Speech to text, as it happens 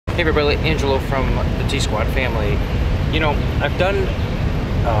Hey everybody, Angelo from the T-Squad family. You know, I've done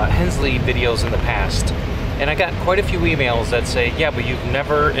Hensley videos in the past, and I got quite a few emails that say, yeah, but you've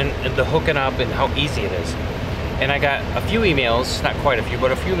never, and the hooking up and how easy it is. And I got a few emails, not quite a few,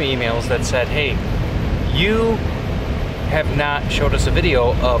 but a few emails that said, hey, you have not showed us a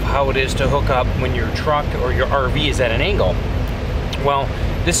video of how it is to hook up when your truck or your RV is at an angle. Well,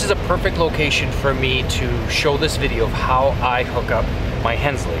 this is a perfect location for me to show this video of how I hook up my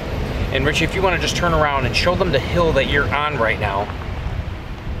Hensley. And Richie, if you want to just turn around and show them the hill that you're on right now.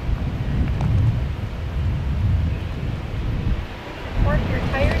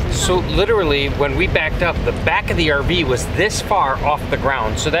 So literally, when we backed up, the back of the RV was this far off the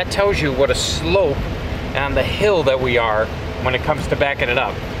ground. So that tells you what a slope on the hill that we are when it comes to backing it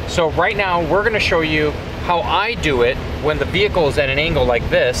up. So right now, we're going to show you how I do it when the vehicle is at an angle like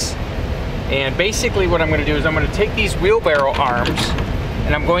this. And basically what I'm going to do is I'm going to take these wheelbarrow arms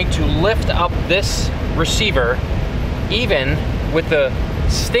and I'm going to lift up this receiver even with the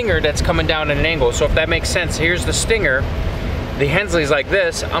stinger that's coming down at an angle. So if that makes sense, here's the stinger. The Hensley's like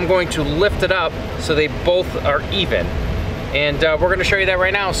this. I'm going to lift it up so they both are even. And we're going to show you that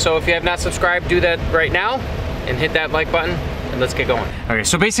right now. So if you have not subscribed, do that right now and hit that like button. And let's get going. Okay,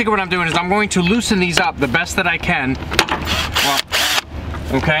 so basically what I'm doing is I'm going to loosen these up the best that I can.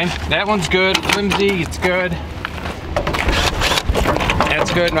 Okay, that one's good, flimsy, it's good.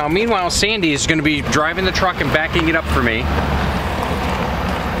 That's good. Now, meanwhile, Sandi is gonna be driving the truck and backing it up for me.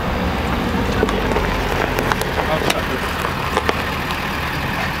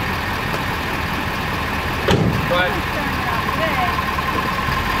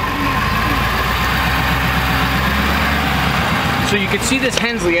 So you can see this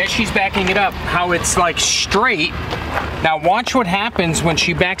Hensley as she's backing it up, how it's like straight. Now watch what happens when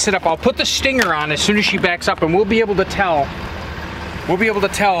she backs it up. I'll put the stinger on as soon as she backs up and we'll be able to tell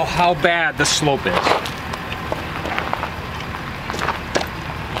how bad the slope is.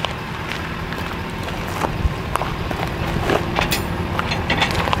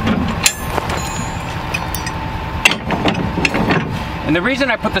 And the reason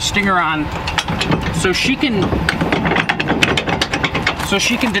I put the stinger on so she can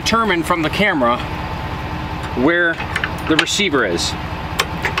determine from the camera where the receiver is.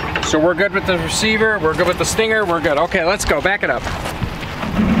 So we're good with the receiver, we're good with the stinger, we're good. Okay, let's go, back it up.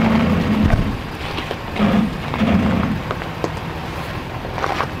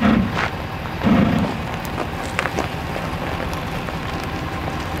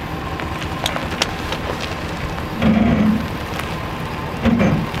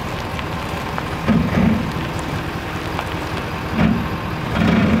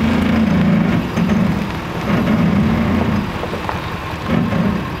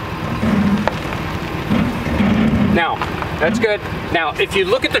 Now, that's good. Now, if you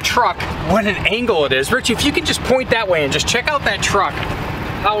look at the truck, what an angle it is. Richie, if you could just point that way and just check out that truck,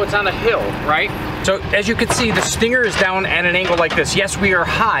 how it's on a hill, right? So as you can see, the stinger is down at an angle like this. Yes, we are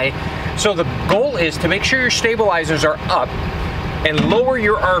high. So the goal is to make sure your stabilizers are up and lower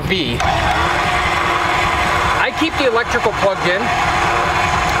your RV. I keep the electrical plugged in.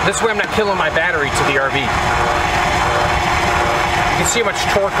 This way I'm not killing my battery to the RV. You can see how much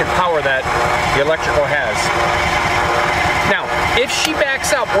torque and power that the electrical has. Now, if she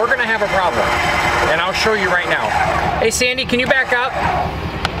backs up, we're gonna have a problem. And I'll show you right now. Hey Sandi, can you back up?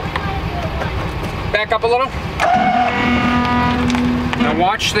 Back up a little. Now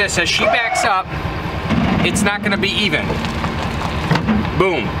watch this, as she backs up, it's not gonna be even.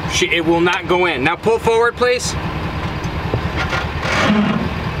 Boom, it will not go in. Now pull forward, please.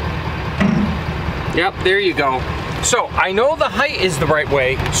 Yep, there you go. So I know the height is the right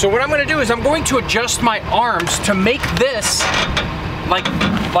way. So what I'm gonna do is I'm going to adjust my arms to make this like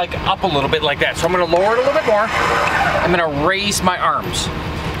up a little bit like that. So I'm gonna lower it a little bit more. I'm gonna raise my arms.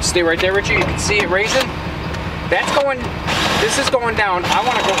 Stay right there, Richie. You can see it raising. That's going, this is going down. I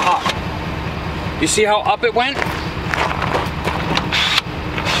wanna go up. You see how up it went?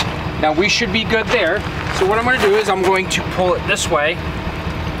 Now we should be good there. So what I'm gonna do is I'm going to pull it this way.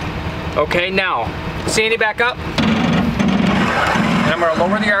 Okay, now, Sandi, back up. And I'm gonna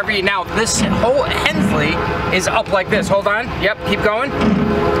lower the RV. Now, this whole Hensley is up like this. Hold on, yep, keep going.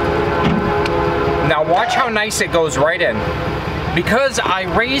 Now watch how nice it goes right in. Because I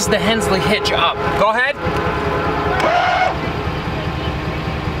raised the Hensley hitch up. Go ahead.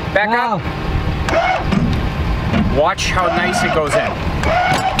 Back up. Watch how nice it goes in.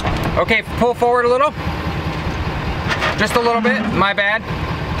 Okay, pull forward a little. Just a little bit, my bad.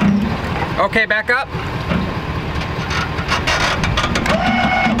 Okay, back up.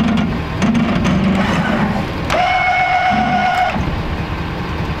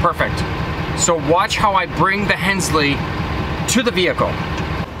 Perfect. So watch how I bring the Hensley to the vehicle.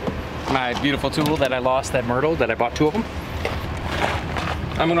 My beautiful tool that I lost at Myrtle, that I bought 2 of them.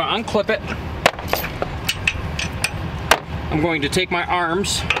 I'm gonna unclip it. I'm going to take my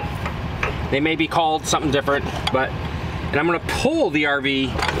arms. They may be called something different, and I'm gonna pull the RV.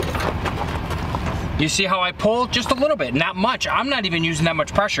 You see how I pull? Just a little bit, not much. I'm not even using that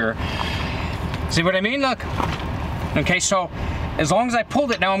much pressure. See what I mean? Look. Okay, so as long as I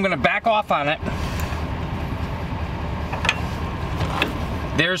pulled it, now I'm gonna back off on it.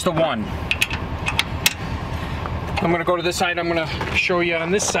 There's the one. I'm gonna go to this side. I'm gonna show you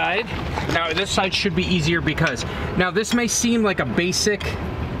on this side. Now this side should be easier because, now this may seem like a basic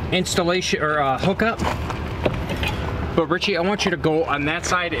installation or hookup, but Richie, I want you to go on that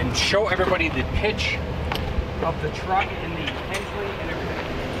side and show everybody the pitch of the truck and the Hensley and everything.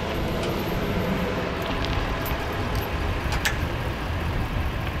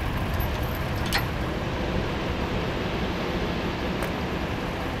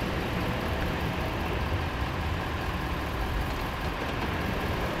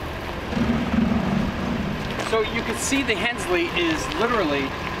 So you can see the Hensley is literally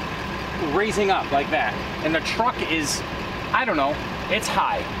raising up like that. And the truck is, I don't know, it's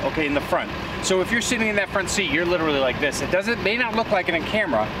high, okay, in the front. So if you're sitting in that front seat, you're literally like this. It may not look like it in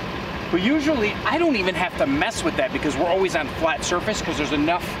camera, but usually I don't even have to mess with that because we're always on flat surface because there's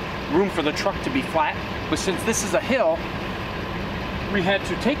enough room for the truck to be flat. But since this is a hill, we had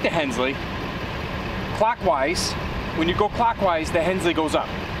to take the Hensley clockwise. When you go clockwise, the Hensley goes up.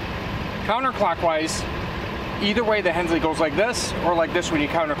 Counterclockwise, either way, the Hensley goes like this or like this when you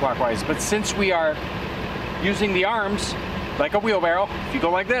counterclockwise. But since we are using the arms like a wheelbarrow, if you go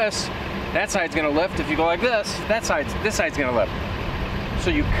like this, that side's gonna lift. If you go like this, this side's gonna lift.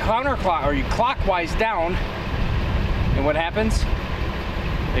 So you you clockwise down, and what happens?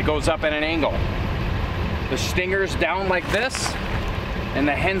 It goes up at an angle. The Stinger's down like this, and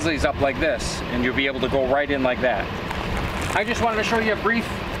the Hensley's up like this, and you'll be able to go right in like that. I just wanted to show you a brief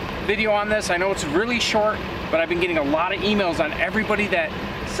video on this. I know it's really short, but I've been getting a lot of emails on everybody that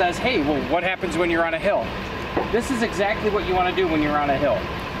says, hey, well, what happens when you're on a hill? This is exactly what you want to do when you're on a hill,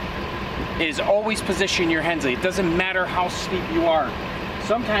 is always position your Hensley. It doesn't matter how steep you are.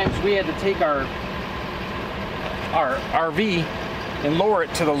 Sometimes we had to take our RV and lower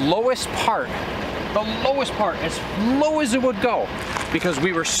it to the lowest part, as low as it would go, because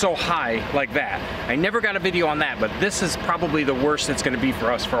we were so high like that. I never got a video on that, but this is probably the worst it's gonna be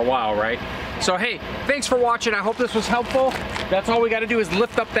for us for a while, right? So hey, thanks for watching. I hope this was helpful. That's all we gotta do is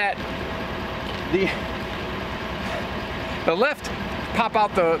lift up the lift, pop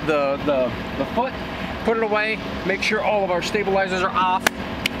out the foot, put it away, make sure all of our stabilizers are off.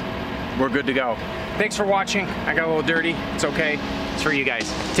 We're good to go. Thanks for watching. I got a little dirty. It's okay. It's for you guys.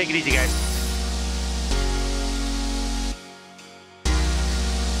 Take it easy, guys.